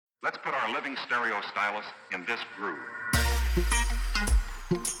Let's put our living stereo stylus in this groove.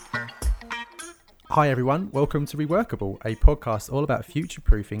 Hi everyone, welcome to Reworkable, a podcast all about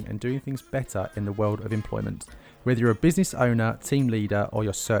future-proofing and doing things better in the world of employment. Whether you're a business owner, team leader, or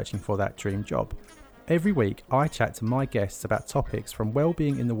you're searching for that dream job. Every week, I chat to my guests about topics from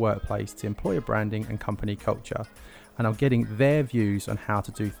well-being in the workplace to employer branding and company culture, and I'm getting their views on how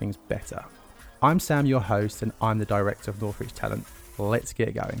to do things better. I'm Sam, your host, and I'm the director of Northreach Talent. Let's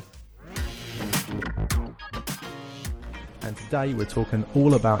get going. And today we're talking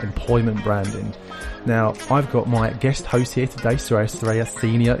all about employment branding. Now, I've got my guest host here today, Soraya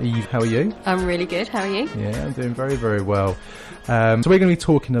Senior. Eve, how are you? I'm really good. How are you? Yeah, I'm doing very, very well. So we're going to be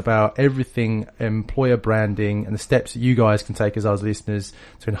talking about everything employer branding and the steps that you guys can take as our listeners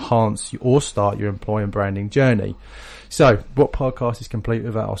to enhance or start your employer branding journey. So, what podcast is complete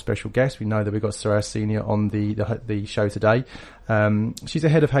without our special guest? We know that we've got Soraya Senior on the show today. She's the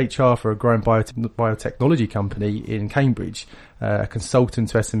head of HR for a growing biotechnology company in Cambridge, a consultant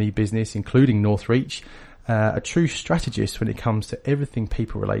to SME business, including Northreach, a true strategist when it comes to everything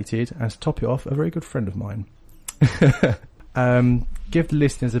people related, and to top it off, a very good friend of mine. Give the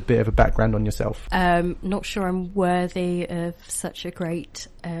listeners a bit of a background on yourself. Not sure I'm worthy of such a great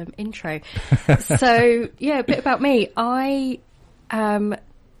intro. So, yeah, a bit about me. I am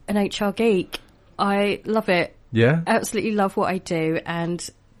an HR geek. I love it. Yeah? Absolutely love what I do. And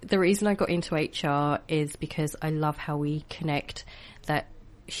the reason I got into HR is because I love how we connect that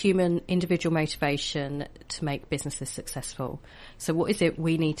human individual motivation to make businesses successful. So what is it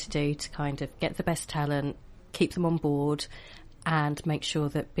we need to do to kind of get the best talent, keep them on board, and make sure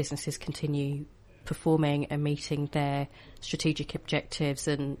that businesses continue performing and meeting their strategic objectives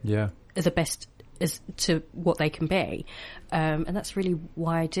and the best as to what they can be. And that's really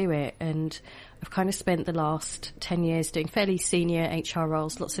why I do it. And I've kind of spent the last 10 years doing fairly senior HR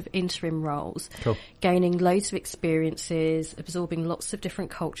roles, lots of interim roles, gaining loads of experiences, absorbing lots of different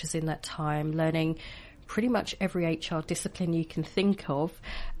cultures in that time, learning pretty much every HR discipline you can think of,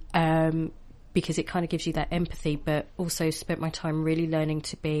 because it kind of gives you that empathy, but also spent my time really learning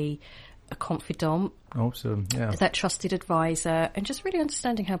to be a confidant. Awesome, yeah. That trusted advisor, and just really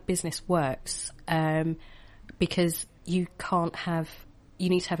understanding how business works, because you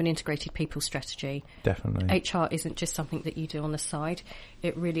need to have an integrated people strategy. Definitely. HR isn't just something that you do on the side.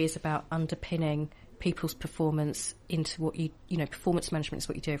 It really is about underpinning people's performance into what performance management is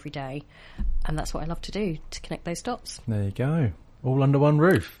what you do every day. And that's what I love to do, to connect those dots. There you go. All under one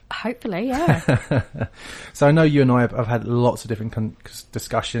roof. Hopefully, yeah. So I know you and I have had lots of different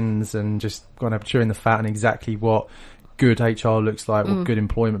discussions and just gone up chewing the fat on exactly what good HR looks like, what good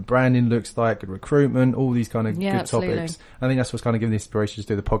employment branding looks like, good recruitment, all these kind of good absolutely. topics. I think that's what's kind of given the inspiration to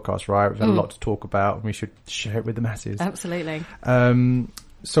do the podcast, right? We've had a lot to talk about and we should share it with the masses. Absolutely.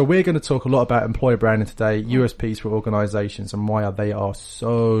 So we're going to talk a lot about employer branding today, USPs for organisations and why they are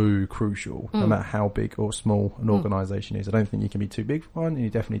so crucial, no matter how big or small an organisation is. I don't think you can be too big for one, and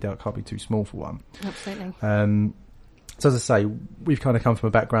you definitely can't be too small for one. Absolutely. So as I say, we've kind of come from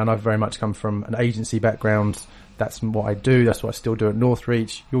a background. I've very much come from an agency background. That's what I do. That's what I still do at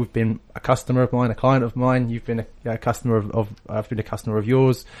Northreach. You've been a customer of mine, a client of mine. You've been a customer of I've been a customer of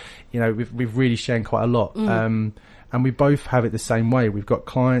yours. You know, we've really shared quite a lot. And we both have it the same way. We've got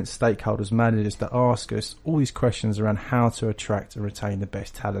clients, stakeholders, managers that ask us all these questions around how to attract and retain the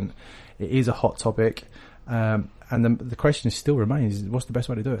best talent. It is a hot topic. And the question still remains, what's the best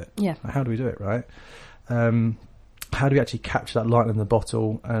way to do it? Yeah. How do we do it, right? How do we actually capture that light in the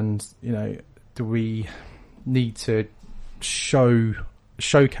bottle? And, do we need to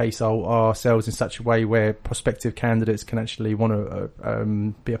showcase ourselves in such a way where prospective candidates can actually want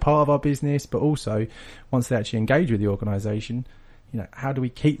to be a part of our business, but also once they actually engage with the organisation, how do we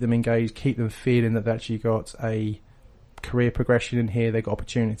keep them engaged, keep them feeling that they've actually got a career progression in here, they've got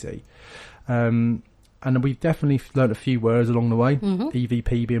opportunity. And we've definitely learnt a few words along the way,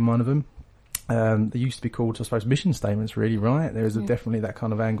 EVP being one of them. They used to be called, I suppose, mission statements, really, right? There is definitely that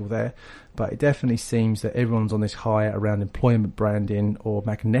kind of angle there. But it definitely seems that everyone's on this high around employment branding or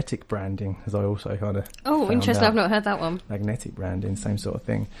magnetic branding, as I also kind of interesting. I've not heard that one. Magnetic branding, same sort of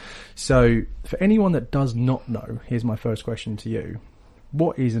thing. So for anyone that does not know, here's my first question to you.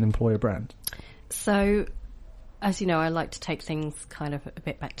 What is an employer brand? So, as you know, I like to take things kind of a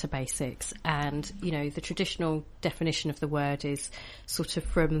bit back to basics. And, the traditional definition of the word is sort of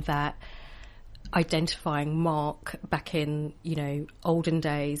from that identifying mark back in, olden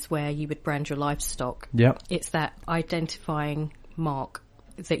days where you would brand your livestock. Yeah. It's that identifying mark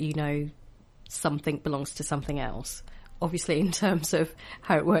that something belongs to something else. Obviously, in terms of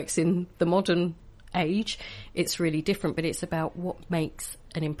how it works in the modern age, it's really different, but it's about what makes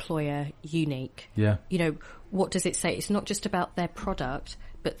an employer unique? Yeah. You know, what does it say? It's not just about their product,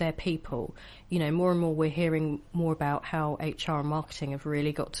 but their people. You know, more and more we're hearing more about how HR and marketing have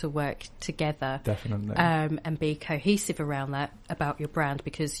really got to work together. Definitely. And be cohesive around that, about your brand,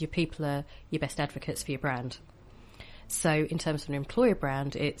 because your people are your best advocates for your brand. So in terms of an employer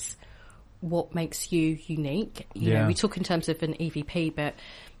brand, it's what makes you unique. You know, we talk in terms of an EVP, but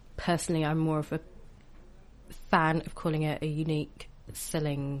personally I'm more of a fan of calling it a unique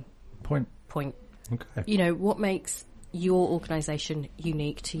selling point. Okay. You know, what makes your organisation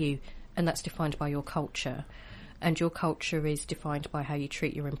unique to you, and that's defined by your culture. And your culture is defined by how you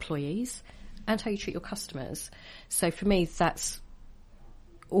treat your employees and how you treat your customers. So for me, that's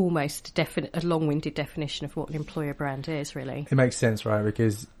almost a long-winded definition of what an employer brand is, really. It makes sense, right?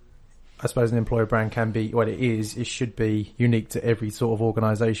 Because I suppose an employer brand can be, well, it should be unique to every sort of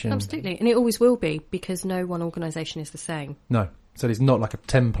organisation. Absolutely. And it always will be, because no one organisation is the same. No. So there's not like a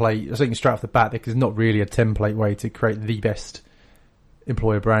template. I was thinking straight off the bat, there's not really a template way to create the best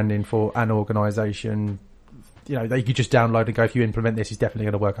employer branding for an organisation. You know, you could just download and go, if you implement this, it's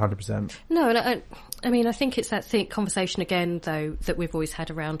definitely going to work 100%. No, and I mean, I think it's that conversation again, though, that we've always had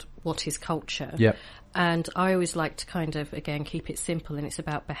around what is culture. Yep. And I always like to kind of, again, keep it simple, and it's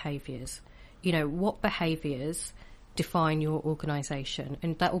about behaviours. You know, what behaviours define your organisation?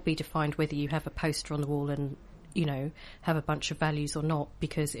 And that will be defined whether you have a poster on the wall and, you know, have a bunch of values or not,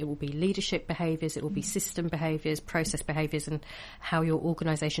 because it will be leadership behaviours, it will be system behaviours, process behaviours, and how your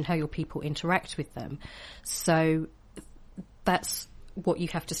organisation, how your people interact with them. So that's what you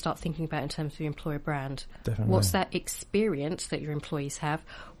have to start thinking about in terms of your employer brand. Definitely. What's that experience that your employees have?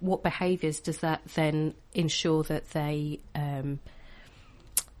 What behaviours does that then ensure that they,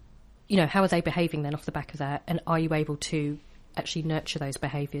 you know, how are they behaving then off the back of that? And are you able to actually nurture those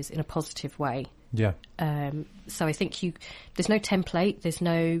behaviours in a positive way? Yeah. So I think there's no template, there's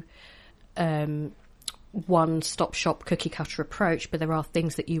no one-stop shop cookie cutter approach, but there are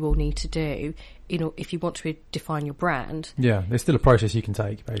things that you will need to do if you want to define your brand. Yeah, there's still a process you can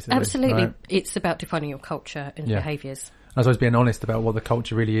take, basically. Absolutely. Right? It's about defining your culture and behaviours. I suppose being honest about what the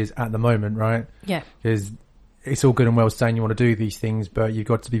culture really is at the moment, right? Yeah. Because it's all good and well saying you want to do these things, but you've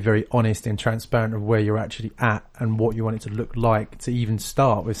got to be very honest and transparent of where you're actually at and what you want it to look like to even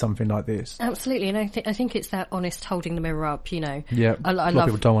start with something like this. Absolutely, and I think it's that honest holding the mirror up, you know. Yeah, a lot of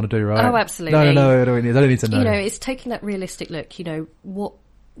people don't want to do, right? Oh, absolutely. No, I don't need to know. You know, it's taking that realistic look, you know,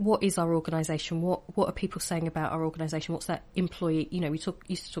 what is our organisation? What are people saying about our organisation? What's that employee? You know,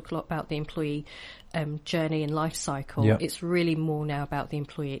 used to talk a lot about the employee journey and life cycle. Yep. It's really more now about the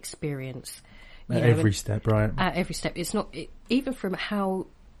employee experience. At every step, right? At every step. It's not even from how,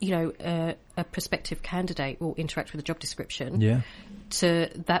 you know, a prospective candidate will interact with a job description. Yeah. To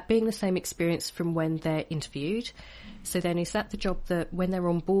that being the same experience from when they're interviewed. So then, is that the job that when they're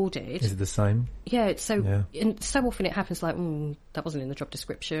onboarded? Is it the same? Yeah. And so often it happens like, that wasn't in the job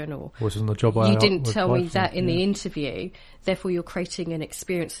description, or wasn't the job. You didn't tell me that in the interview. Therefore, you're creating an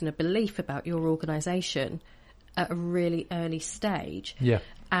experience and a belief about your organisation at a really early stage. Yeah.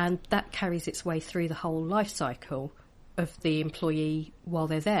 And that carries its way through the whole life cycle of the employee while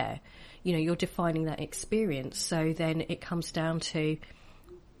they're there. You know, you're defining that experience. So then it comes down to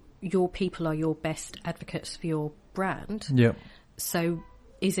your people are your best advocates for your brand. Yeah. So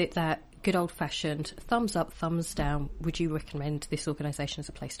is it that good old-fashioned thumbs up, thumbs down, would you recommend this organisation as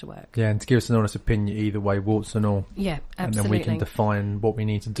a place to work? Yeah, and to give us an honest opinion either way, warts and all. Yeah, absolutely. And then we can define what we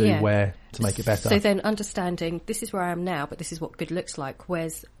need to do where to make it better. So then understanding this is where I am now, but this is what good looks like.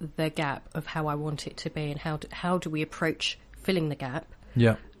 Where's the gap of how I want it to be, and how do we approach filling the gap?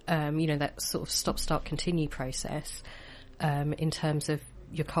 Yeah. You know, that sort of stop, start, continue process in terms of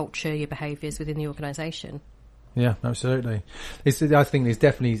your culture, your behaviours within the organisation. Yeah, absolutely. I think there's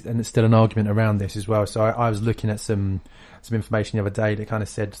definitely and still an argument around this as well. So I was looking at some information the other day that kind of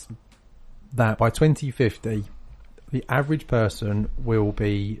said that by 2050, the average person will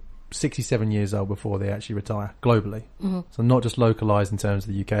be 67 years old before they actually retire globally. Mm-hmm. So not just localised in terms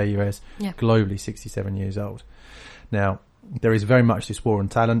of the UK, US, globally 67 years old. Now, there is very much this war on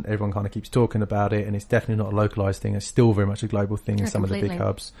talent. Everyone kind of keeps talking about it, and it's definitely not a localised thing. It's still very much a global thing in some of the big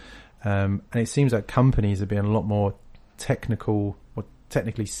hubs. And it seems like companies are being a lot more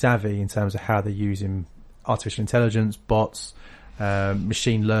technically savvy in terms of how they're using artificial intelligence, bots,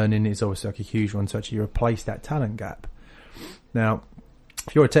 machine learning is obviously like a huge one to actually replace that talent gap. Now,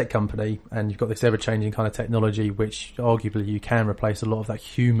 if you're a tech company and you've got this ever-changing kind of technology, which arguably you can replace a lot of that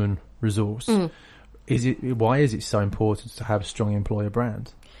human resource, why is it so important to have a strong employer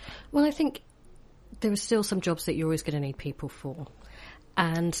brand? Well, I think there are still some jobs that you're always going to need people for.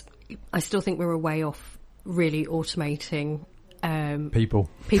 And I still think we're a way off really automating People.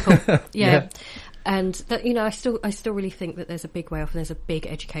 Yeah. And that, I still really think that there's a big way off, and there's a big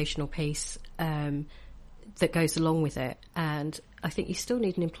educational piece that goes along with it. And I think you still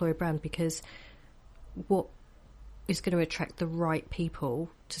need an employer brand, because what is going to attract the right people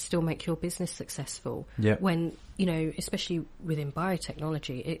to still make your business successful? Yeah. When, especially within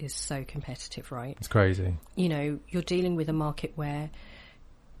biotechnology, it is so competitive, right? It's crazy. You're dealing with a market where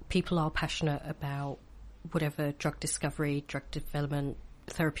people are passionate about whatever drug discovery, drug development,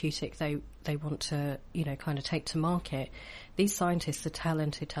 therapeutic they want to, kind of take to market. These scientists are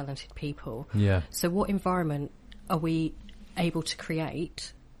talented people. Yeah. So what environment are we able to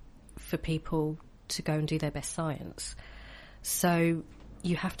create for people to go and do their best science? So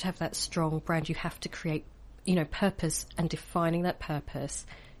you have to have that strong brand. You have to create, purpose, and defining that purpose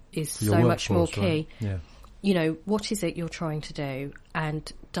is For your so much more workforce, key. right? Yeah. What is it you're trying to do,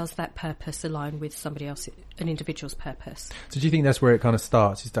 and does that purpose align with somebody else, an individual's purpose? So do you think that's where it kind of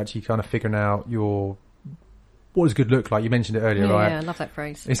starts, is actually kind of figuring out what does good look like? You mentioned it earlier, right? Yeah, I love that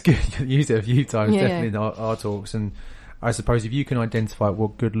phrase. It's good. You used it a few times, Yeah. definitely in our talks. And I suppose if you can identify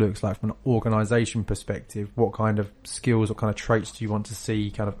what good looks like from an organisation perspective, what kind of skills, what kind of traits do you want to see,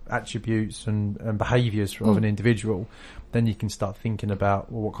 kind of attributes and behaviours of an individual, then you can start thinking about,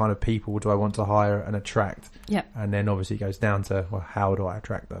 well, what kind of people do I want to hire and attract? Yeah. And then obviously it goes down to, well, how do I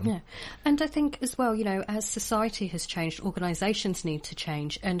attract them? Yeah. And I think as well, as society has changed, organisations need to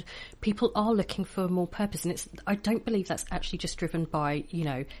change, and people are looking for more purpose. And I don't believe that's actually just driven by,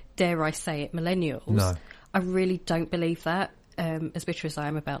 dare I say it, millennials. No. I really don't believe that. As bitter as I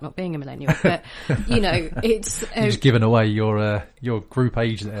am about not being a millennial, but it's You've just given away your group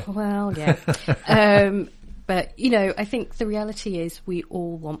age there. well, yeah. But I think the reality is we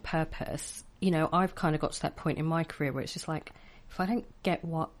all want purpose. I've kind of got to that point in my career where it's just like, if I don't get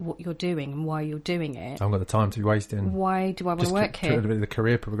what you're doing and why you're doing it, I haven't got the time to be wasting. why do I want to work here? The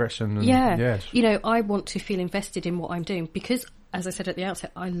career progression. And, Yeah. I want to feel invested in what I'm doing, because, as I said at the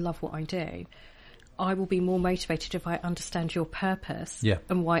outset, I love what I do. I will be more motivated if I understand your purpose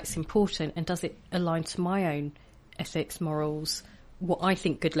and why it's important, and does it align to my own ethics, morals, what I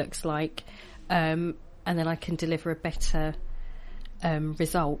think good looks like, and then I can deliver a better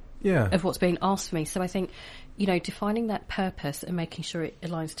result of what's being asked for me. So I think, defining that purpose and making sure it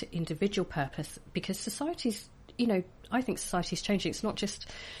aligns to individual purpose, because society's, I think society's changing. It's not just,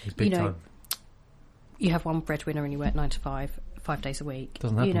 time. You have one breadwinner and you work 9 to 5 days a week.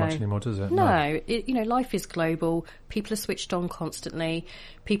 Doesn't happen much anymore, does it? No. Life is global. People are switched on constantly.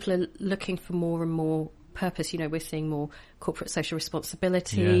 People are looking for more and more purpose. We're seeing more corporate social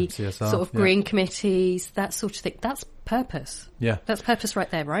responsibility, CSR, sort of green committees, that sort of thing. That's purpose. Yeah. That's purpose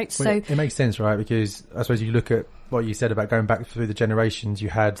right there, right? Well, it makes sense, right? Because I suppose you look at what you said about going back through the generations. You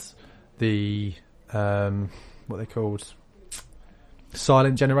had the, what they called,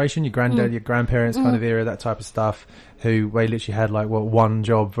 silent generation, your granddad, your grandparents kind of era, that type of stuff, who they literally had one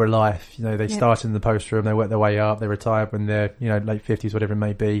job for life. They started in the post room, they worked their way up, they retired when they're late 50s, whatever it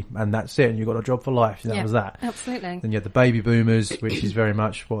may be, and that's it, and you got a job for life. That was that. Absolutely. Then you had the baby boomers, which is very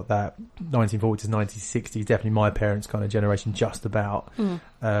much what that 1940s, 1960s, definitely my parents' kind of generation, just about.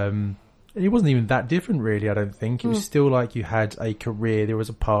 And it wasn't even that different, really, I don't think. It was still like you had a career, there was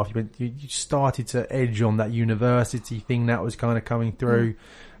a path. You started to edge on that university thing that was kind of coming through,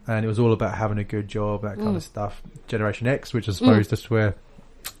 and it was all about having a good job, that kind of stuff. Generation X, which I suppose that's where,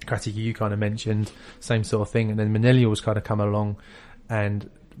 Kratty, you kind of mentioned, same sort of thing. And then millennials kind of come along, and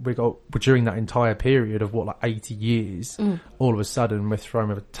during that entire period of 80 years, all of a sudden we're thrown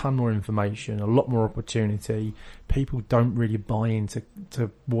with a ton more information, a lot more opportunity. People don't really buy into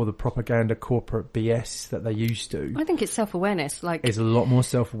more the propaganda corporate BS that they used to. I think it's self-awareness. It's a lot more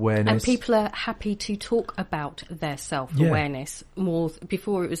self-awareness, and people are happy to talk about their self-awareness more.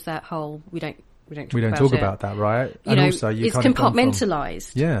 Before it was that whole we don't talk about that, right? Also it's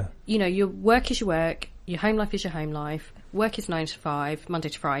compartmentalised. Yeah. Your work is your work, your home life is your home life. Work is 9 to 5, Monday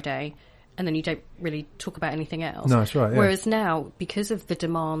to Friday, and then you don't really talk about anything else. No, that's right. Yeah. Whereas now, because of the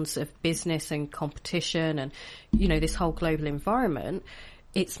demands of business and competition and, this whole global environment,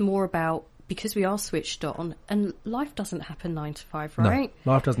 it's more about, because we are switched on, and life doesn't happen 9 to 5, right?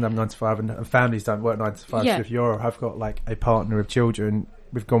 No, life doesn't happen 9 to 5, and families don't work 9 to 5. Yeah. So if I've got a partner with children,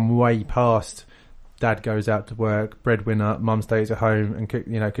 we've gone way past. Dad goes out to work, breadwinner, mum stays at home and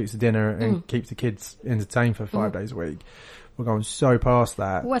cooks the dinner and keeps the kids entertained for 5 days a week. We're going so past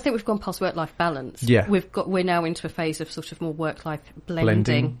that. Well, I think we've gone past work-life balance. Yeah. We're now into a phase of sort of more work-life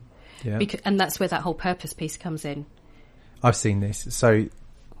blending. Yeah. And that's where that whole purpose piece comes in. I've seen this. So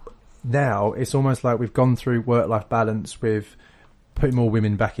now it's almost like we've gone through work-life balance with putting more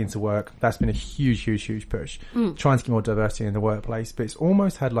women back into work. That's been a huge push. Trying to get more diversity in the workplace, but it's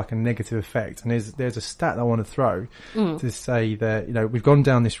almost had like a negative effect. And there's a stat I want to throw to say that, you know, we've gone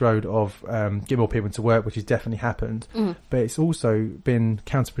down this road of get more people into work, which has definitely happened, but it's also been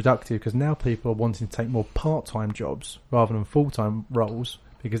counterproductive because now people are wanting to take more part-time jobs rather than full-time roles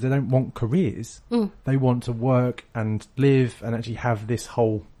because they don't want careers. They want to work and live and actually have this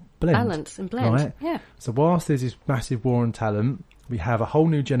whole balance and blend. Right? Yeah. So whilst there's this massive war on talent, we have a whole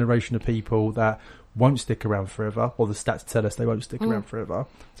new generation of people that won't stick around forever, or the stats tell us they won't stick around forever.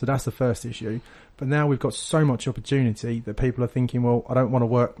 So that's the first issue. But now we've got so much opportunity that people are thinking, well, I don't want to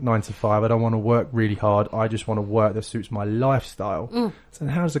work 9 to 5. I don't want to work really hard. I just want to work that suits my lifestyle. So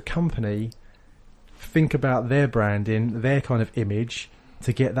how does a company think about their branding, their kind of image,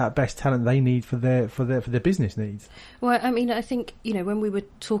 to get that best talent they need for their business needs? Well, I mean, I think, you know, when we were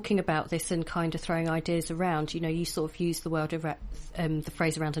talking about this and kind of throwing ideas around, you know, you sort of used the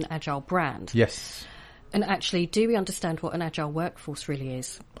phrase around an agile brand. Yes. And actually, do we understand what an agile workforce really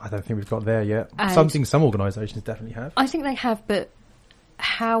is? I don't think we've got there yet. And Something some organisations definitely have. I think they have, but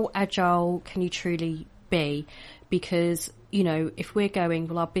how agile can you truly be? Because, you know, if we're going,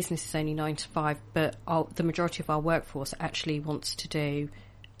 well, our business is only 9 to 5, but the majority of our workforce actually wants to do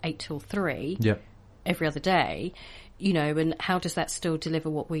 8 till 3 every other day, you know, and how does that still deliver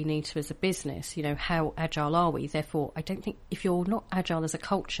what we need to as a business? You know, how agile are we? Therefore, I don't think if you're not agile as a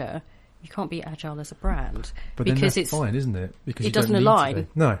culture, you can't be agile as a brand. But because then that's fine, isn't it? Because it doesn't align.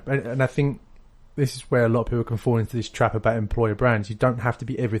 No, and I think this is where a lot of people can fall into this trap about employer brands. You don't have to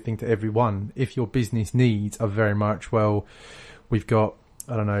be everything to everyone. If your business needs are very much, well, we've got,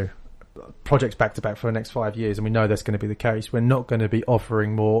 I don't know, projects back to back for the next 5 years, and we know that's going to be the case, we're not going to be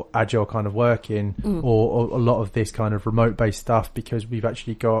offering more agile kind of working or a lot of this kind of remote based stuff because we've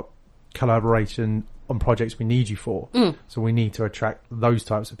actually got collaboration on projects we need you for. So we need to attract those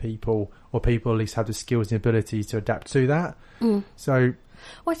types of people, or people at least have the skills and abilities to adapt to that. So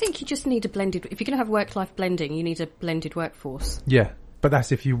well, I think you just need a blended, if you're going to have work-life blending, you need a blended workforce. yeah, but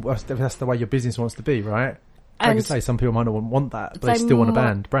that's if that's the way your business wants to be, right? Like I say, some people might not want that, but they still want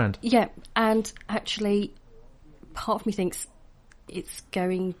a brand. Yeah, and actually, part of me thinks it's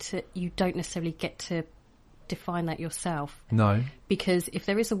going to, you don't necessarily get to define that yourself. No. Because if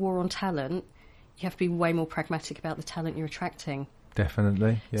there is a war on talent, you have to be way more pragmatic about the talent you're attracting.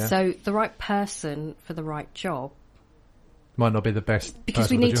 Definitely, yeah. So the right person for the right job might not be the best.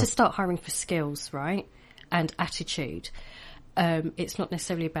 Because we need to start hiring for skills, right? And attitude. It's not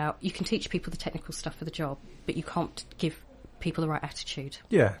necessarily about, you can teach people the technical stuff for the job, but you can't give people the right attitude.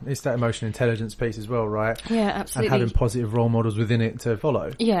 Yeah, it's that emotional intelligence piece as well, right? Yeah, absolutely. And having positive role models within it to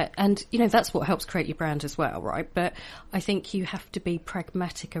follow. Yeah, and, you know, that's what helps create your brand as well, right? But I think you have to be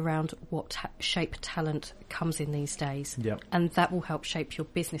pragmatic around what shape talent comes in these days. Yeah. And that will help shape your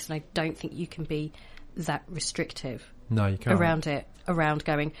business, and I don't think you can be that restrictive. No, you can't. Around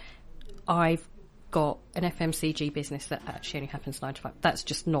going, I've got an FMCG business that actually only happens 9 to 5. That's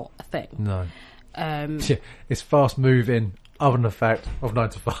just not a thing. No. Yeah, it's fast moving, other than the fact of 9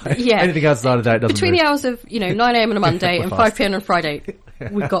 to 5. Yeah. Anything outside of that doesn't Between move. the hours of, 9 a.m. on a Monday and 5 p.m. on a Friday,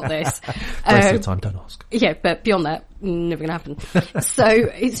 we've got this. Waste your time, don't ask. Yeah, but beyond that, never going to happen. So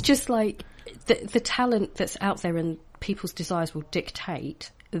it's just like the talent that's out there and people's desires will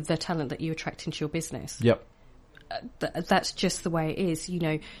dictate the talent that you attract into your business. Yep. That's just the way it is.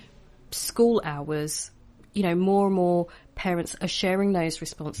 School hours, more and more parents are sharing those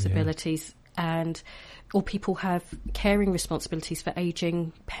responsibilities, or people have caring responsibilities for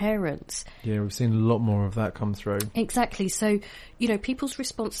ageing parents. Yeah, we've seen a lot more of that come through. Exactly. So, people's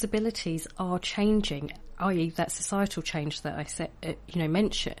responsibilities are changing, i.e. that societal change that I said,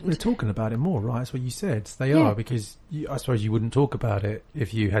 mentioned. We're talking about it more, right? That's what you said. They are, because I suppose you wouldn't talk about it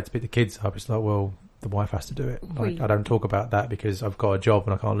if you had to pick the kids up. It's like, well, the wife has to do it. I don't talk about that because I've got a job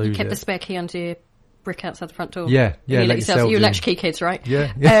and I can't lose it. You kept the spare key under your brick outside the front door. Yeah. You latchkey kids, right?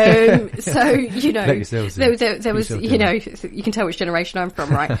 Yeah. So, Let yourselves in. there was, you can tell which generation I'm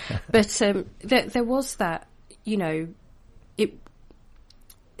from, right? But there was that,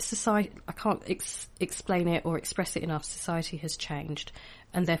 society, I can't explain it or express it enough. Society has changed,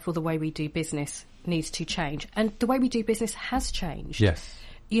 and therefore the way we do business needs to change. And the way we do business has changed. Yes.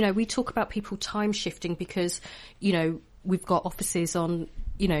 We talk about people time shifting because, we've got offices on,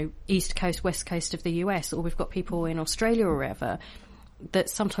 East Coast, West Coast of the US, or we've got people in Australia or wherever, that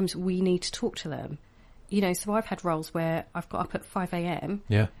sometimes we need to talk to them. So I've had roles where I've got up at 5 a.m.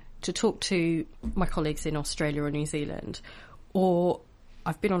 to talk to my colleagues in Australia or New Zealand, or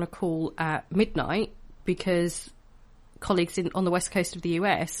I've been on a call at midnight because colleagues on the West Coast of the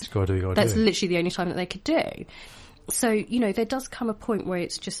US, that's literally the only time that they could do. So, there does come a point where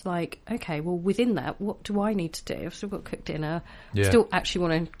it's just like, okay, well, within that, what do I need to do? I've still got to cook dinner. Yeah. Still actually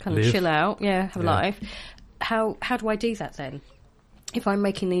want to kind of chill out. Yeah, have a life. How do I do that then? If I'm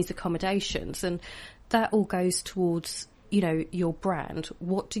making these accommodations, and that all goes towards, your brand.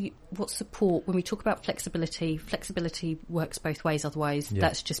 What support, when we talk about flexibility works both ways. Otherwise,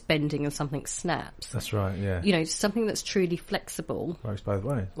 that's just bending and something snaps. That's right, yeah. Something that's truly flexible. Works both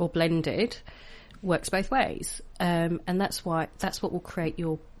ways. Or blended works both ways. And that's what will create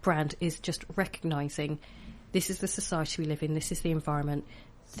your brand, is just recognising this is the society we live in, this is the environment,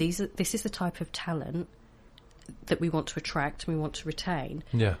 this is the type of talent that we want to attract and we want to retain.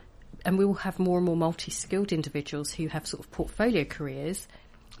 Yeah. And we will have more and more multi-skilled individuals who have sort of portfolio careers.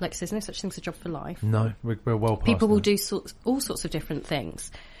 Like, there's no such thing as a job for life. No, we're well past People will that. do all sorts of different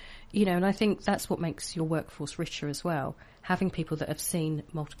things. And I think that's what makes your workforce richer as well. Having people that have seen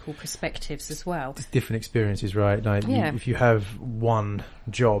multiple perspectives as well. It's different experiences, right? Like, if you have one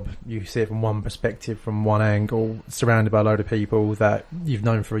job, you see it from one perspective, from one angle, surrounded by a load of people that you've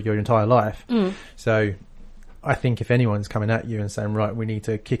known for your entire life. So I think if anyone's coming at you and saying, right, we need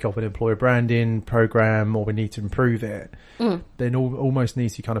to kick off an employer branding program, or we need to improve it, then almost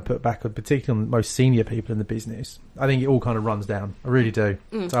needs to kind of put back, particularly on the most senior people in the business. I think it all kind of runs down. I really do.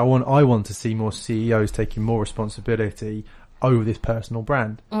 So I want to see more CEOs taking more responsibility over this personal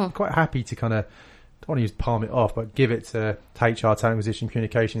brand. I'm quite happy to kind of, don't want to use palm it off, but give it to HR, talent acquisition,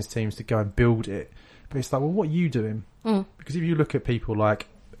 communications teams to go and build it. But it's like, well, what are you doing? Because if you look at people like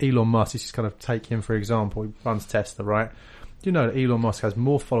Elon Musk, just kind of take him for example, he runs Tesla, right? You know that Elon Musk has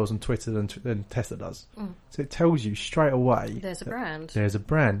more followers on Twitter than Tesla does. So it tells you straight away there's a brand. There's a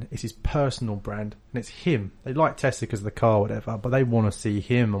brand. It's his personal brand, and it's him. They like Tesla because of the car or whatever, but they want to see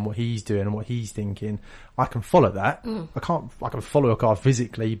him and what he's doing and what he's thinking. I can follow that. I can follow a car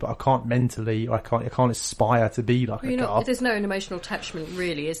physically, but I can't mentally. I can't aspire to be like a car. There's no emotional attachment,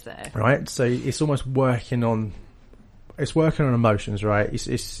 really, is there? Right. So it's almost working on emotions, right?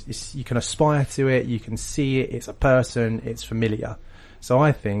 It's you can aspire to it, you can see it, it's a person, it's familiar. So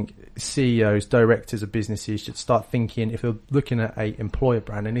I think CEOs, directors of businesses should start thinking, if they're looking at a employer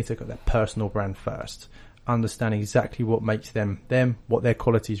brand, they need to look at their personal brand first, understand exactly what makes them, what their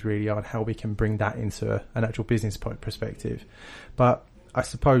qualities really are, and how we can bring that into an actual business perspective. But I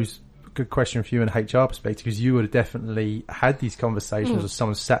suppose, good question for you in a HR perspective, because you would have definitely had these conversations with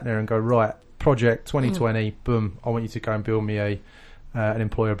someone sat there and go, right, project 2020, boom, I want you to go and build me an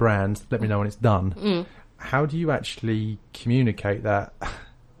employer brand, let me know when it's done. How do you actually communicate that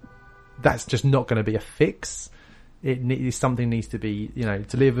that's just not going to be a fix? Something needs to be,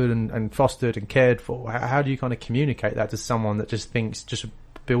 delivered and fostered and cared for. How do you kind of communicate that to someone that just thinks just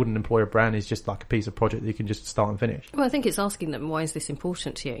building an employer brand is just like a piece of project that you can just start and finish? Well, I think it's asking them, why is this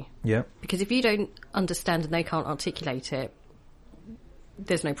important to you? Yeah. Because if you don't understand and they can't articulate it,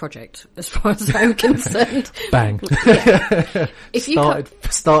 there's no project as far as I'm concerned. Bang. If you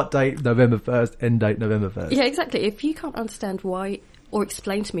start date November 1st, end date November 1st. Yeah, exactly. If you can't understand why, or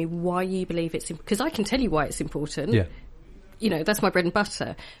explain to me why you believe it's important, because I can tell you why it's important. Yeah. That's my bread and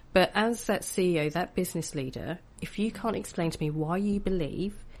butter. But as that CEO, that business leader, if you can't explain to me why you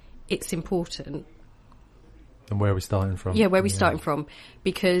believe it's important, and where are we starting from? Yeah, where are we starting from?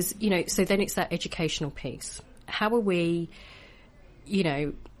 Because, so then it's that educational piece. How are we,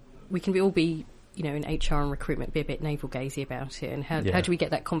 we can all be, in HR and recruitment, be a bit navel-gazy about it. And how do we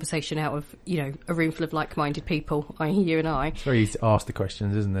get that conversation out of, a room full of like-minded people, i.e. you and I? It's very easy to ask the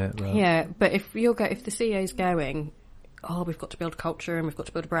questions, isn't it? But... Yeah, but if the CEO's going, we've got to build a culture and we've got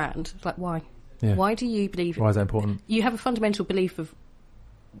to build a brand, it's like, why? Yeah. Why do you believe... Why is that important? You have a fundamental belief of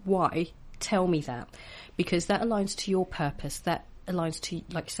why. Tell me that. Because that aligns to your purpose, that aligns to,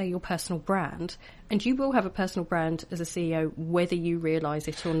 like, say, your personal brand, and you will have a personal brand as a CEO whether you realise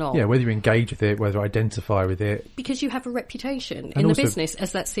it or not. Yeah, whether you engage with it, whether you identify with it. Because you have a reputation in the business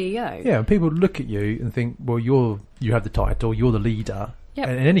as that CEO. Yeah, and people look at you and think, well, you have the title, you're the leader. Yep.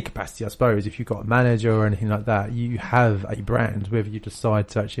 And in any capacity, I suppose, if you've got a manager or anything like that, you have a brand, whether you decide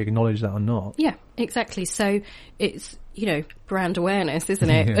to actually acknowledge that or not. Yeah, exactly. So it's, brand awareness, isn't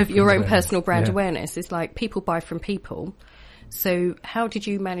it? Of your own personal brand awareness. It's like people buy from people. So how did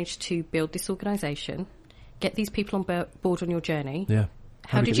you manage to build this organisation, get these people on board on your journey? Yeah.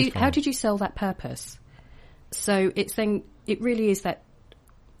 How did you sell that purpose? So it's then, it really is that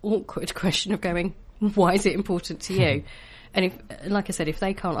awkward question of going, why is it important to you? And if, like I said, if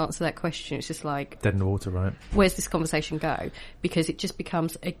they can't answer that question, it's just like... Dead in the water, right? Where's this conversation go? Because it just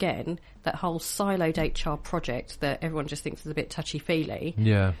becomes, again, that whole siloed HR project that everyone just thinks is a bit touchy-feely.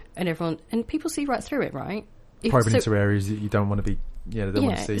 Yeah. And people see right through it, right? Probing into areas that you don't want to be... Yeah, they don't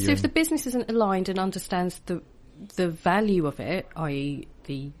want to see you. So if the business isn't aligned and understands the value of it, i.e.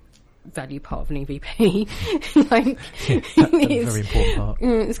 the value part of an EVP, like, That's a very important part.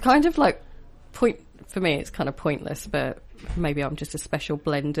 it's kind of like for me, it's kind of pointless, but maybe I'm just a special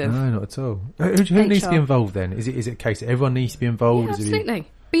blend of... No, not at all. Who needs to be involved then? Is it a case that everyone needs to be involved? Yeah, absolutely.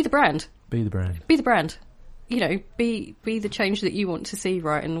 Be the brand. Be the brand. Be the brand. You know, be the change that you want to see,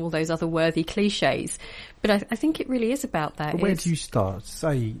 right, and all those other worthy cliches. But I think it really is about that. But where do you start?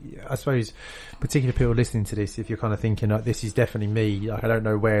 Say, I suppose, particularly people listening to this, if you're kind of thinking, like, this is definitely me, like, I don't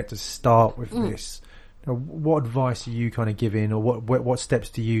know where to start with this. Now, what advice are you kind of giving, or what steps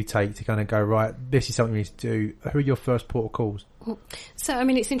do you take to kind of go, right, this is something we need to do? Who are your first port of calls? So, I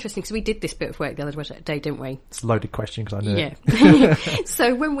mean, it's interesting because we did this bit of work the other day, didn't we? It's a loaded question because I knew it. Yeah.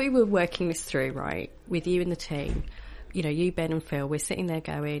 So when we were working this through, right, with you and the team, you know, you, Ben and Phil, we're sitting there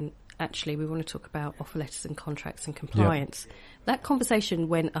going, actually, we want to talk about offer letters and contracts and compliance. Yep. That conversation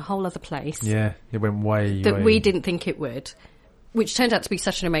went a whole other place. Yeah, it went way... That we didn't think it would, which turned out to be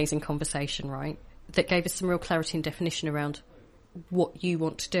such an amazing conversation, right? That gave us some real clarity and definition around what you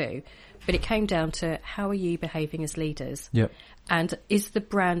want to do. But it came down to, how are you behaving as leaders? Yep. And is the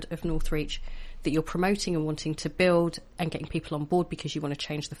brand of Northreach that you're promoting and wanting to build and getting people on board because you want to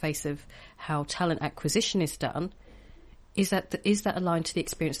change the face of how talent acquisition is done, is that aligned to the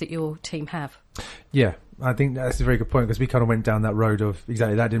experience that your team have? Yeah, I think that's a very good point, because we kind of went down that road of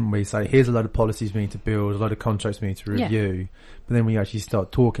exactly that, didn't we? Say, here's a load of policies we need to build, a load of contracts we need to review. Yeah. But then we actually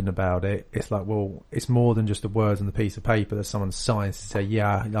start talking about it. It's like, well, it's more than just the words on the piece of paper that someone signs to say,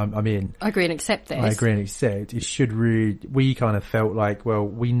 yeah, I'm in. I agree and accept this. I agree and accept. It should really, we kind of felt like, well,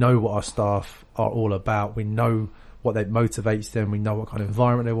 we know what our staff are all about. We know what that motivates them. We know what kind of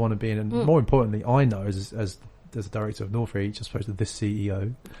environment they want to be in. And more importantly, I know as a director of Northreach, I suppose, the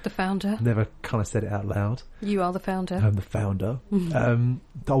CEO. The founder. Never kind of said it out loud. You are the founder. I'm the founder.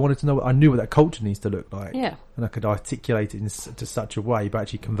 I wanted to know, I knew what that culture needs to look like. Yeah. And I could articulate it to such a way, but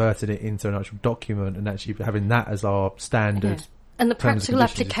actually converted it into an actual document and actually having that as our standard. Yeah. And the practical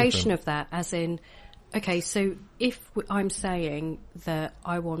application of that, as in, okay, so if I'm saying that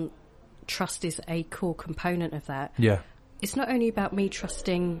I want trust is a core component of that. Yeah. It's not only about me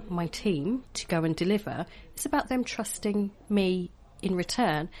trusting my team to go and deliver, it's about them trusting me in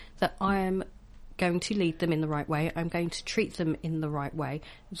return that I am going to lead them in the right way, I'm going to treat them in the right way.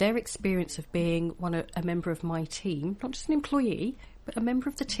 Their experience of being a member of my team, not just an employee, but a member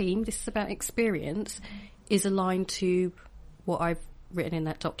of the team, this is about experience, is aligned to what I've written in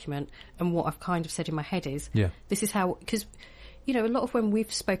that document and what I've kind of said in my head is, this is how, because, you know, a lot of when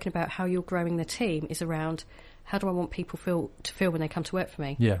we've spoken about how you're growing the team is around, how do I want people to feel when they come to work for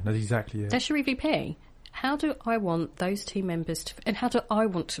me? Yeah, that's exactly it. That's your EVP. How do I want those team members to, and how do I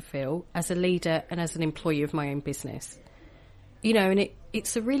want to feel as a leader and as an employee of my own business? You know, and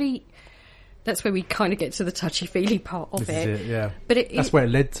it's a really, that's where we kind of get to the touchy-feely part of this is it, yeah. But that's where it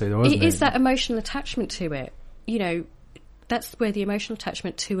led to, though, wasn't it? It is that emotional attachment to it. You know, that's where the emotional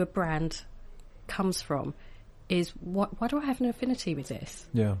attachment to a brand comes from, is why do I have an affinity with this?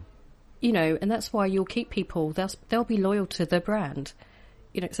 Yeah. You know, and that's why you'll keep people, they'll be loyal to the brand.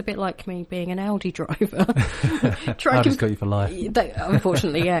 You know, it's a bit like me being an Audi driver. I've just got you for life.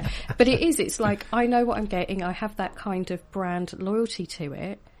 Unfortunately, yeah. But it's like, I know what I'm getting. I have that kind of brand loyalty to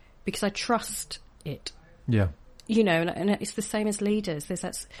it because I trust it. Yeah. You know, and it's the same as leaders.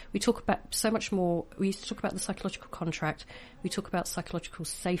 We talk about so much more. We used to talk about the psychological contract. We talk about psychological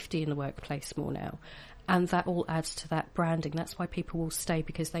safety in the workplace more now. And that all adds to that branding. That's why people will stay,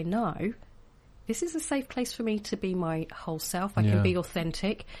 because they know this is a safe place for me to be my whole self. I can be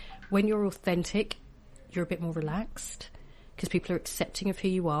authentic. When you're authentic, you're a bit more relaxed because people are accepting of who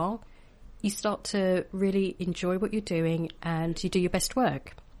you are. You start to really enjoy what you're doing and you do your best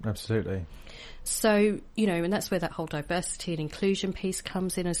work. Absolutely. So, you know, and that's where that whole diversity and inclusion piece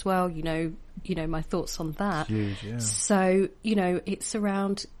comes in as well. You know, my thoughts on that. Huge, yeah. So, you know, it's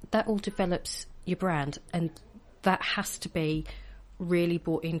around, that all develops your brand, and that has to be really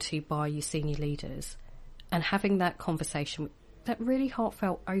bought into by your senior leaders, and having that conversation, that really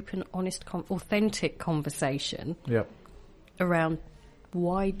heartfelt, open, honest, authentic conversation around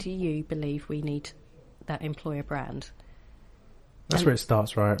why do you believe we need that employer brand. That's where it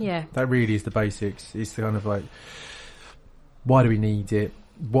starts, right? Yeah. That really is the basics. It's kind of like, why do we need it?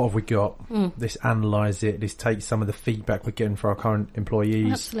 What have we got? Let's analyse it. Let's take some of the feedback we're getting for our current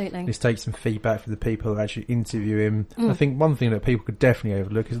employees. Absolutely. Let's take some feedback from the people who are actually interviewing. I think one thing that people could definitely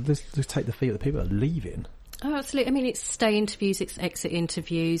overlook is let's take the feedback of the people that are leaving. Oh, absolutely. I mean, it's stay interviews, it's exit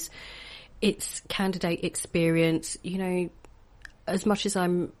interviews, it's candidate experience. You know, as much as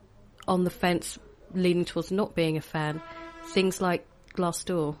I'm on the fence leaning towards not being a fan, things like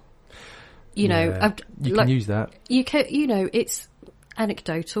Glassdoor. You know, you can use that. You can, you know, it's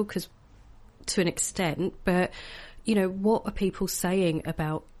anecdotal because to an extent, but you know, what are people saying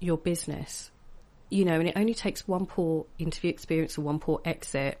about your business? You know, and it only takes one poor interview experience or one poor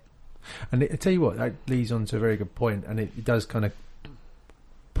exit. And I tell you what, that leads on to a very good point, and it does kind of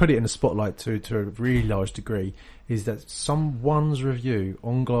put it in the spotlight to a really large degree, is that someone's review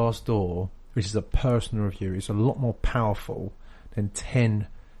on Glassdoor, which is a personal review, is a lot more powerful than 10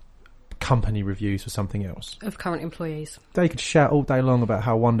 company reviews for something else. Of current employees. They could shout all day long about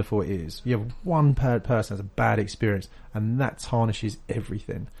how wonderful it is. You have one person has a bad experience, and that tarnishes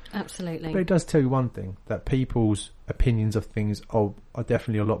everything. Absolutely. But it does tell you one thing, that people's opinions of things are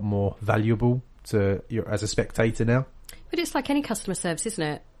definitely a lot more valuable to you as a spectator now. But it's like any customer service, isn't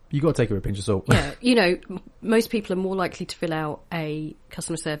it? You've got to take it with a pinch of salt. Yeah, you know, most people are more likely to fill out a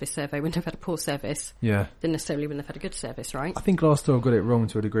customer service survey when they've had a poor service than necessarily when they've had a good service, right? I think Glassdoor got it wrong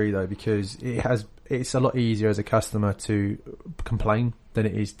to a degree, though, because it's a lot easier as a customer to complain than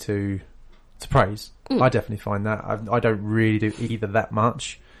it is to praise. I definitely find that. I don't really do either that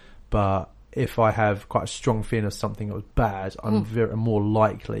much, but if I have quite a strong feeling of something that was bad, I'm more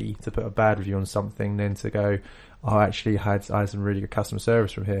likely to put a bad review on something than to go, I had some really good customer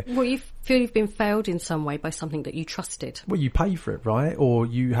service from here. Well, you feel you've been failed in some way by something that you trusted. Well, you pay for it, right? Or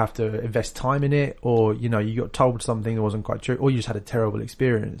you have to invest time in it, or you know, you got told something that wasn't quite true, or you just had a terrible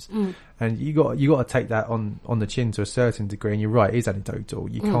experience. And you got to take that on the chin to a certain degree. And you're right, it is anecdotal.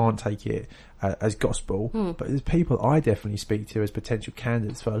 You can't take it as gospel. But there's people I definitely speak to as potential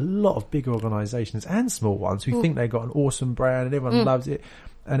candidates for a lot of big organisations and small ones who think they've got an awesome brand and everyone loves it.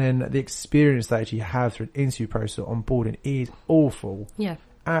 And then the experience they actually have through an interview process onboarding is awful. Yeah.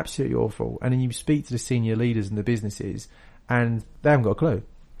 Absolutely awful. And then you speak to the senior leaders in the businesses and they haven't got a clue.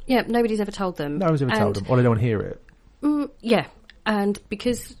 Yeah, nobody's ever told them. No one's ever told them, or they don't want to hear it. Yeah, and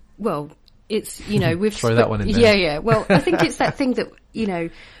because, well, it's, you know, we've... Throw that one in there. Yeah. Well, I think it's that thing that, you know,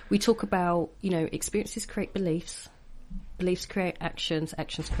 we talk about, you know, experiences create beliefs, beliefs create actions,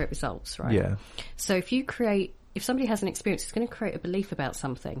 actions create results, right? Yeah. So if somebody has an experience, it's going to create a belief about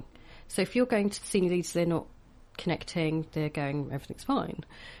something. So if you're going to the senior leaders, they're not connecting, they're going, everything's fine.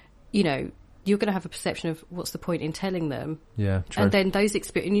 You know, you're going to have a perception of what's the point in telling them. Yeah, true. And then those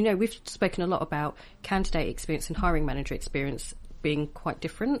experience, and you know, we've spoken a lot about candidate experience and hiring manager experience being quite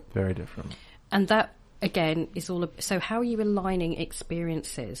different. Very different. And that, again, is all so how are you aligning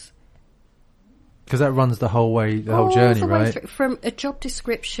experiences? Because that runs the whole journey, right? Through, from a job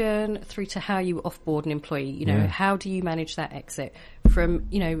description through to how you offboard an employee. You know, how do you manage that exit? From,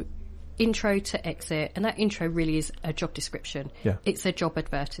 you know, intro to exit, and that intro really is a job description. Yeah. It's a job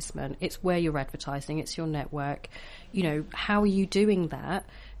advertisement. It's where you're advertising. It's your network. You know, how are you doing that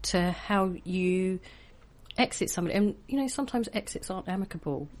to how you exit somebody? And, you know, sometimes exits aren't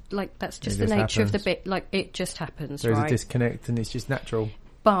amicable. Like, that's just the nature of the bit. Like, it just happens, There's right? a disconnect and it's just natural.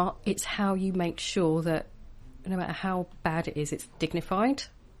 But it's how you make sure that no matter how bad it is, it's dignified.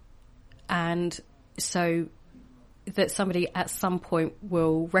 And so that somebody at some point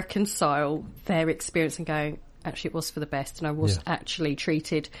will reconcile their experience and go, actually, it was for the best. And I was actually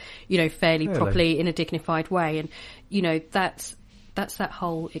treated, you know, fairly properly in a dignified way. And, you know, that's that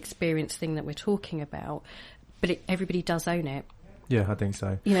whole experience thing that we're talking about. But everybody does own it. Yeah, I think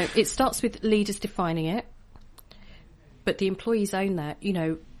so. You know, it starts with leaders defining it. But the employees own that, you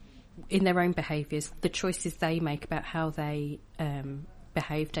know, in their own behaviours, the choices they make about how they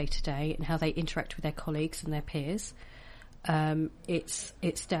behave day to day and how they interact with their colleagues and their peers.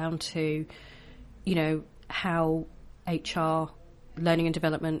 It's down to, you know, how HR, learning and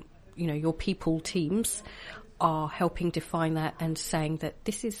development, you know, your people teams are helping define that and saying that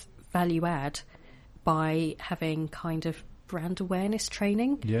this is value add by having kind of brand awareness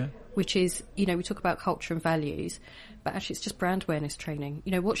training. Yeah. Which is, you know, we talk about culture and values, but actually it's just brand awareness training.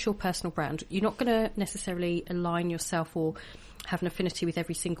 You know, what's your personal brand? You're not going to necessarily align yourself or have an affinity with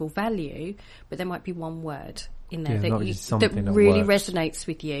every single value, but there might be one word in there that really resonates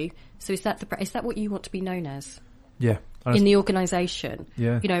with you. So is that what you want to be known as? Yeah. In the organisation?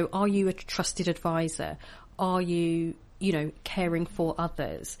 Yeah. You know, are you a trusted advisor? Are you, you know, caring for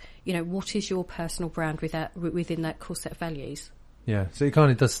others? You know, what is your personal brand within that core set of values? Yeah, so it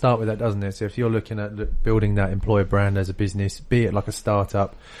kind of does start with that, doesn't it? So if you're looking at building that employer brand as a business, be it like a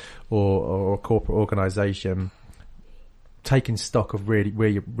startup or a corporate organisation, taking stock of really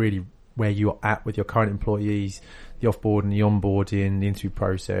where you're at with your current employees, the offboarding, the onboarding, the interview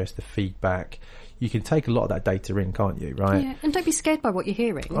process, the feedback. You can take a lot of that data in, can't you, right? Yeah, and don't be scared by what you're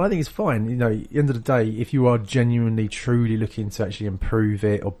hearing. Well, I think it's fine. You know, at the end of the day, if you are genuinely, truly looking to actually improve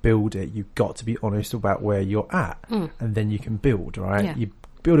it or build it, you've got to be honest about where you're at. And then you can build, right? Yeah.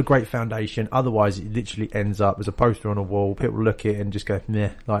 build a great foundation. Otherwise, it literally ends up as a poster on a wall. People look at it and just go, meh,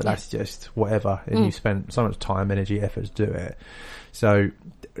 like that's just whatever. And you spent so much time, energy, effort to do it. So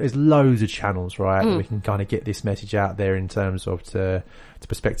there's loads of channels, right? We can kind of get this message out there in terms of to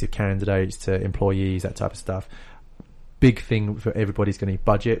prospective candidates, to employees, that type of stuff. Big thing for everybody's going to be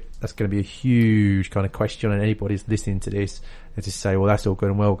budget. That's going to be a huge kind of question, and anybody's listening to this and just say, well, that's all good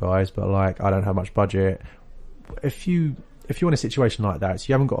and well, guys, but like, I don't have much budget. If you're in a situation like that, so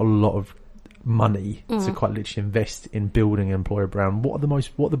you haven't got a lot of money to quite literally invest in building an employer brand, what are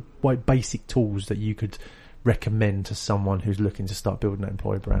the like, basic tools that you could recommend to someone who's looking to start building that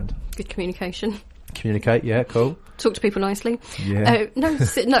employer brand? Good communication. Communicate, yeah, cool. Talk to people nicely. Yeah. No,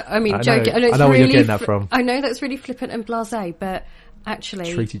 I mean, joking. I know where you're getting that from. I know that's really flippant and blasé, but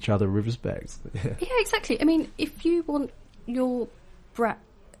actually... treat each other with respect. Yeah, exactly. I mean, if you want your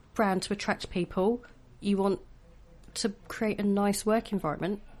brand to attract people, you want to create a nice work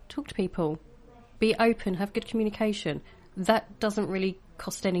environment, talk to people. Be open, have good communication. That doesn't really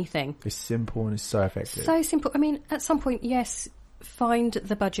cost anything. It's simple and it's so effective. So simple. I mean, at some point, yes, find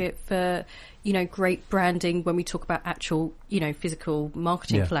the budget for, great branding when we talk about actual, physical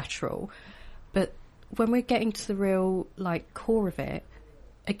marketing collateral. But when we're getting to the real, core of it,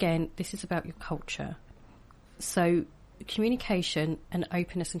 again, this is about your culture. So communication and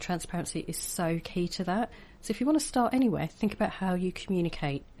openness and transparency is so key to that. So if you want to start anywhere, think about how you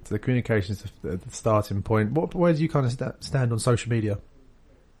communicate. So the communication is the starting point. Where do you kind of stand on social media?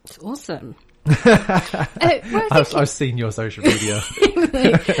 It's awesome. I've seen your social media.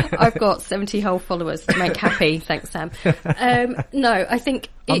 I've got 70 whole followers to make happy. Thanks, Sam. No, I think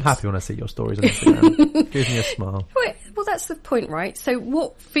I'm happy when I see your stories on Instagram. Gives me a smile. Well, that's the point, right? So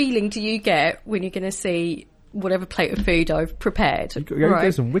what feeling do you get when you're going to see whatever plate of food I've prepared? You go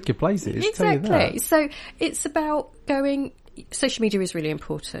to some wicked places. Exactly. So it's about going... Social media is really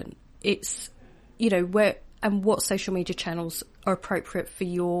important. It's, where and what social media channels are appropriate for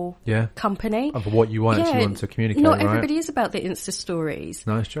your company. Of what you actually want to communicate, Not everybody is about the Insta stories.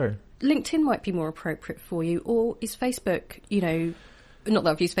 No, it's true. LinkedIn might be more appropriate for you, or is Facebook, not that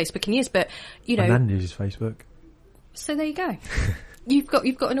I've used Facebook in years, but, My nan uses Facebook. So there you go. You've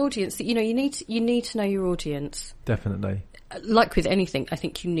got an audience that, you need to know your audience. Definitely. Like with anything, I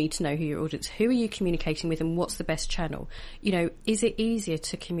think you need to know who your audience, who are you communicating with, and what's the best channel? Is it easier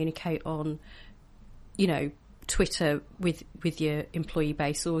to communicate on, Twitter with your employee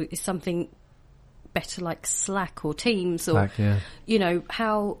base, or is something better like Slack or Teams, or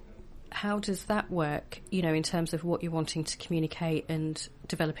how does that work? In terms of what you're wanting to communicate and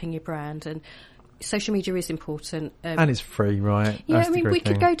developing your brand. And social media is important. And it's free, right? Yeah, we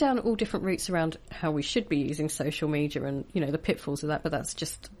could go down all different routes around how we should be using social media and, the pitfalls of that, but that's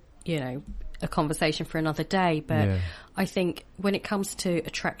just, a conversation for another day. But I think when it comes to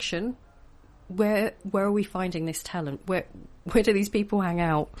attraction, where are we finding this talent? Where do these people hang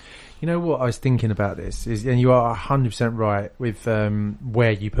out? You know what I was thinking about this is, and you are 100% right with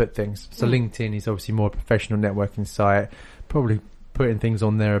where you put things. So LinkedIn is obviously more a professional networking site, probably putting things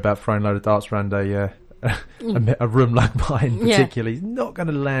on there about throwing a load of darts around a room like mine particularly is not going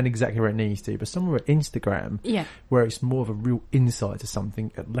to land exactly where it needs to, but somewhere at Instagram where it's more of a real insight to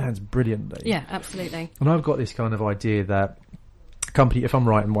something, it lands brilliantly. Yeah, absolutely. And I've got this kind of idea that company, if I'm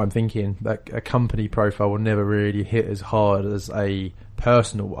right in what I'm thinking, that a company profile will never really hit as hard as a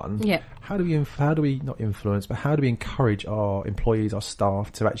personal one. Yeah. How do we not influence, but how do we encourage our employees, our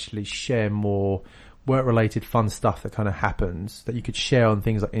staff to actually share more work-related fun stuff that kind of happens that you could share on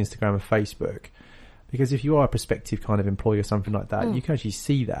things like Instagram and Facebook? Because if you are a prospective kind of employee or something like that, you can actually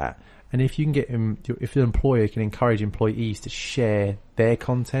see that. And if you can if the employer can encourage employees to share their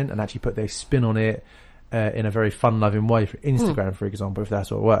content and actually put their spin on it in a very fun-loving way for Instagram, for example, if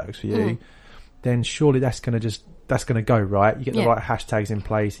that's what works for you, then surely that's going to go right. You get the right hashtags in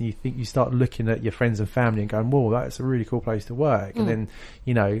place, and you start looking at your friends and family and going, whoa, that's a really cool place to work. And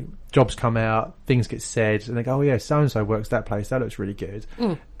then, jobs come out, things get said, and they go, oh yeah, so-and-so works that place, that looks really good.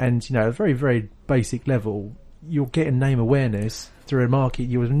 And, at a very, very basic level, you're getting name awareness through a market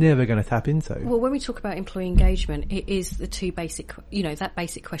you were never going to tap into. Well, when we talk about employee engagement, it is the two basic, that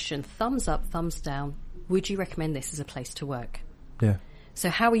basic question, thumbs up, thumbs down. Would you recommend this as a place to work? Yeah. So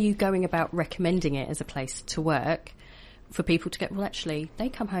how are you going about recommending it as a place to work for people to get, well, actually, they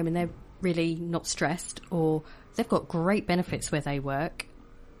come home and they're really not stressed, or they've got great benefits where they work.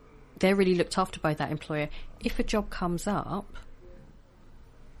 They're really looked after by that employer. If a job comes up,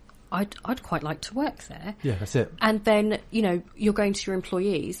 I'd quite like to work there. Yeah, that's it. And then, you're going to your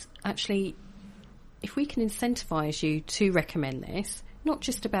employees, actually, if we can incentivise you to recommend this, not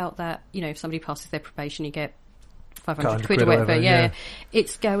just about that, if somebody passes their probation, you get 500 quid or whatever. Yeah.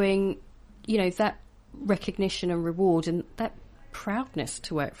 It's going, that recognition and reward and that proudness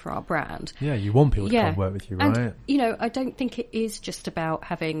to work for our brand. Yeah, you want people to come work with you, right? And, I don't think it is just about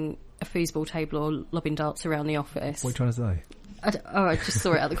having a foosball table or lobbing darts around the office. What are you trying to say? I just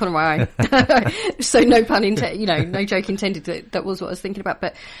saw it out the corner of my eye. So no pun intended, no joke intended. That was what I was thinking about.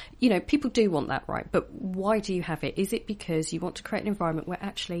 But, people do want that, right? But why do you have it? Is it because you want to create an environment where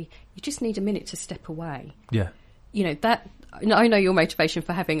actually you just need a minute to step away? Yeah. I know your motivation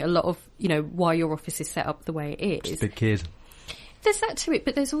for having a lot of, why your office is set up the way it is. Just a big kid. There's that to it,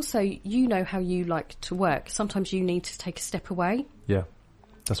 but there's also, how you like to work. Sometimes you need to take a step away. Yeah.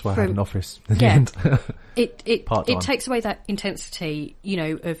 That's why I had an office in the end. It takes away that intensity,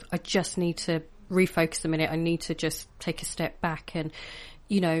 of I just need to refocus a minute. I need to just take a step back. And,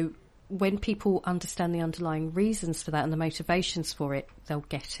 when people understand the underlying reasons for that and the motivations for it, they'll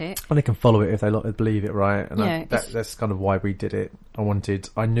get it. And they can follow it if they believe it, right? And that's kind of why we did it.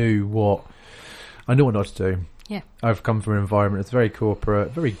 I knew what not to do. Yeah. I've come from an environment that's very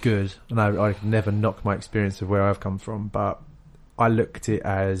corporate, very good. And I never knock my experience of where I've come from, but I looked at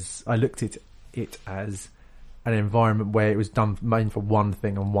it as an environment where it was made for one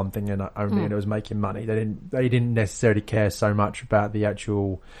thing and one thing and only, and it was making money. They didn't necessarily care so much about the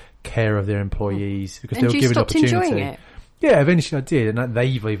actual care of their employees because they were given opportunity. Enjoying it? Yeah, eventually I did, and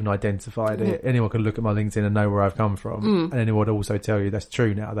they've even identified it. Anyone can look at my LinkedIn and know where I've come from, and anyone would also tell you that's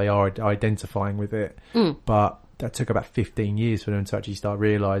true now. They are identifying with it, but that took about 15 years for them to actually start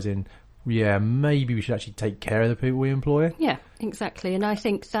realising, yeah, maybe we should actually take care of the people we employ. Yeah, exactly. And I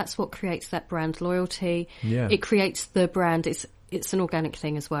think that's what creates that brand loyalty. Yeah. It creates the brand. It's an organic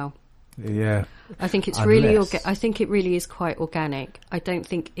thing as well. Yeah. I think it's really I think it really is quite organic. I don't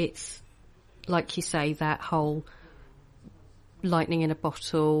think it's, like you say, that whole lightning in a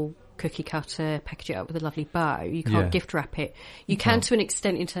bottle, cookie cutter, package it up with a lovely bow. You can't gift wrap it. You can to an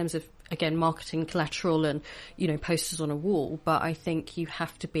extent in terms of, again, marketing collateral and, posters on a wall. But I think you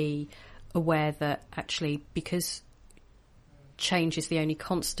have to be aware that actually, because change is the only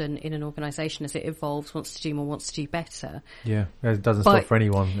constant in an organisation as it evolves, wants to do more, wants to do better. Yeah, it doesn't stop for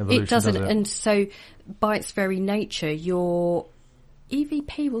anyone. Evolution, it doesn't. Does it? And so by its very nature, your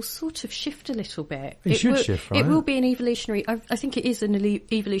EVP will sort of shift a little bit. It should shift, right? It will be an evolutionary, I think it is an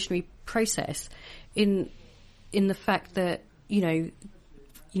evolutionary process in the fact that,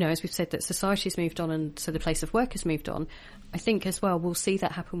 as we've said, that society's moved on and so the place of work has moved on. I think as well we'll see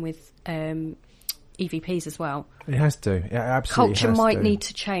that happen with EVPs as well. It has to. It absolutely Culture might need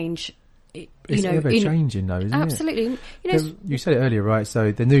to change. It's ever changing though, isn't absolutely. it? Absolutely. You said it earlier, right?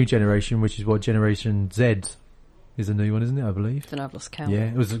 So the new generation, which is what Generation Z is the new one, isn't it? I believe. Then I've lost count. Yeah,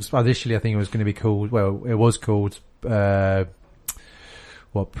 it was initially. I think it was going to be called. Well, it was called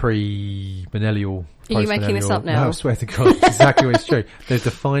pre-millennial. Are you making this up now? No, I swear to God, it's exactly what it's true. They've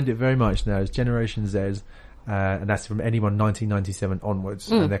defined it very much now as Generation Z, and that's from anyone 1997 onwards.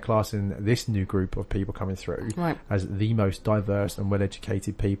 And they're classing this new group of people coming through as the most diverse and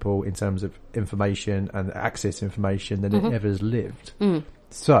well-educated people in terms of information and access to information than it ever has lived.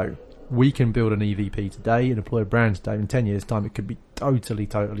 So we can build an EVP today and employ a brand today. In 10 years' time, it could be totally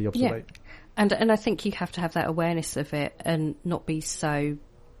obsolete. Yeah. And I think you have to have that awareness of it and not be so,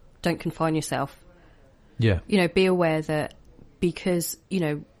 don't confine yourself. Yeah. Be aware that because,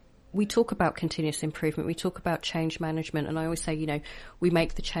 we talk about continuous improvement, we talk about change management, and I always say, we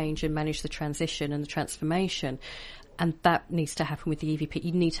make the change and manage the transition and the transformation. And that needs to happen with the EVP.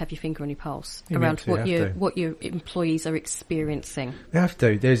 You need to have your finger on your pulse around what your employees are experiencing. They have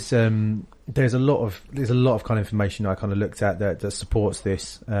to. There's a lot of kind of information I kind of looked at that supports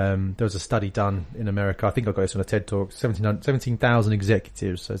this. There was a study done in America. I think I got this on a TED Talk. 17,000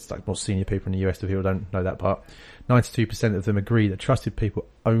 executives, so it's like more senior people in the US. If people don't know that part, 92% of them agree that trusted people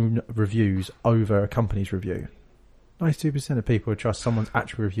own reviews over a company's review. 92% of people would trust someone's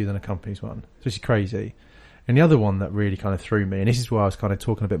actual review than a company's one. So it's crazy. And the other one that really kind of threw me, and this is why I was kind of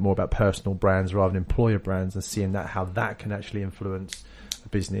talking a bit more about personal brands rather than employer brands and seeing how that can actually influence a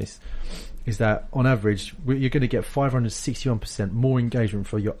business, is that on average you're going to get 561% more engagement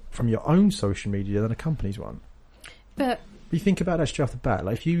from your own social media than a company's one. But you think about that straight off the bat.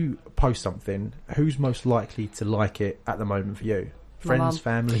 Like if you post something, who's most likely to like it at the moment for you? Friends,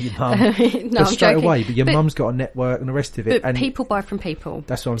 family, your mum. No, straight away, but your mum's got a network and the rest of it. But people buy from people.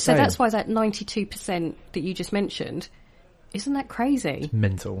 That's what I'm saying. So that's why that 92% that you just mentioned, isn't that crazy? It's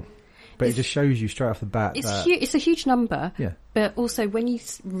mental. But it just shows you straight off the bat. It's a huge number. Yeah. But also when you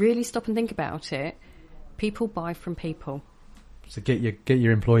really stop and think about it, people buy from people. So get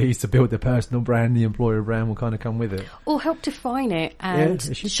your employees to build their personal brand. The employer brand will kind of come with it, or help define it and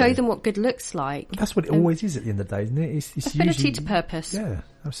show them what good looks like. But that's what it always is at the end of the day, isn't it? It's affinity usually, to purpose. Yeah,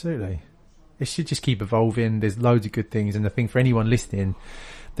 absolutely. It should just keep evolving. There's loads of good things, and I think for anyone listening,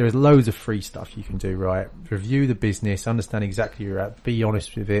 there is loads of free stuff you can do. Right, review the business, understand exactly where you're at, be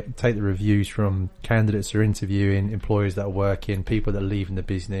honest with it, take the reviews from candidates who are interviewing, employers that are working, people that are leaving the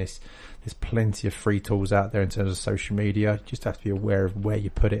business. There's plenty of free tools out there in terms of social media. You just have to be aware of where you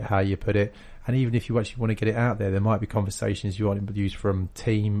put it, how you put it. And even if you actually want to get it out there might be conversations you want to use from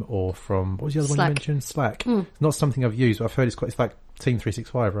Team or from, what was the other one you mentioned? Slack. It's not something I've used, but I've heard it's like Team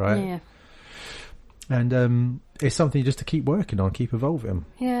 365, right? Yeah. And it's something just to keep working on, keep evolving.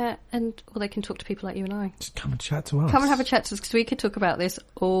 Yeah, or they can talk to people like you and I. Just come and chat to us. Come and have a chat to us, because we could talk about this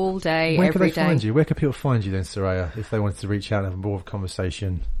all day, Where every day. Where can they find you? Where can people find you then, Soraya, if they wanted to reach out and have more of a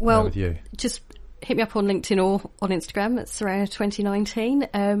conversation with you? Just hit me up on LinkedIn or on Instagram at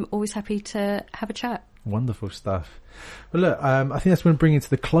Soraya2019. Always happy to have a chat. Wonderful stuff. Well, look, I think that's going to bring it to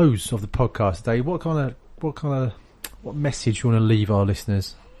the close of the podcast today. What message you want to leave our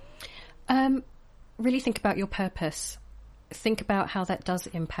listeners? Really think about your purpose. Think about how that does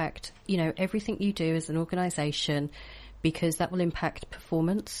impact, everything you do as an organisation, because that will impact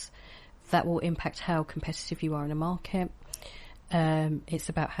performance. That will impact how competitive you are in a market. It's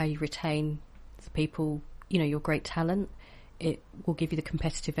about how you retain the people, your great talent. It will give you the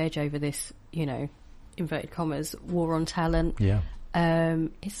competitive edge over this, inverted commas, war on talent. Yeah.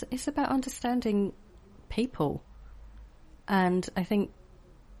 It's about understanding people. And I think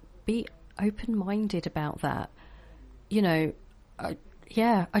be open-minded about that. I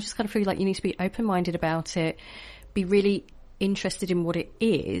just kind of feel like you need to be open-minded about it, be really interested in what it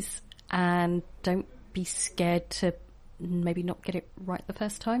is, and don't be scared to maybe not get it right the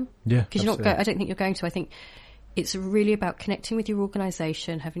first time. Yeah, because I don't think you're going to. I think it's really about connecting with your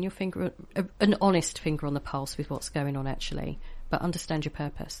organisation, having your an honest finger on the pulse with what's going on actually, but understand your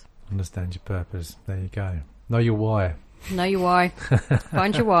purpose. Understand your purpose. There you go. Know your why. Know your why.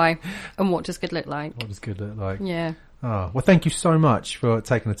 Find your why. And what does good look like? What does good look like? Yeah. Oh, well, thank you so much for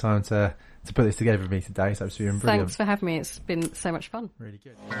taking the time to put this together with me today. It's absolutely brilliant. Thanks for having me. It's been so much fun. Really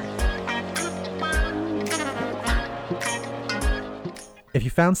good. If you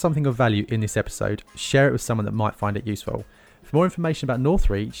found something of value in this episode, share it with someone that might find it useful. For more information about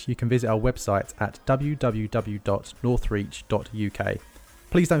Northreach, you can visit our website at www.northreach.uk.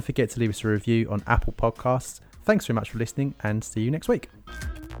 Please don't forget to leave us a review on Apple Podcasts. Thanks very much for listening, and see you next week.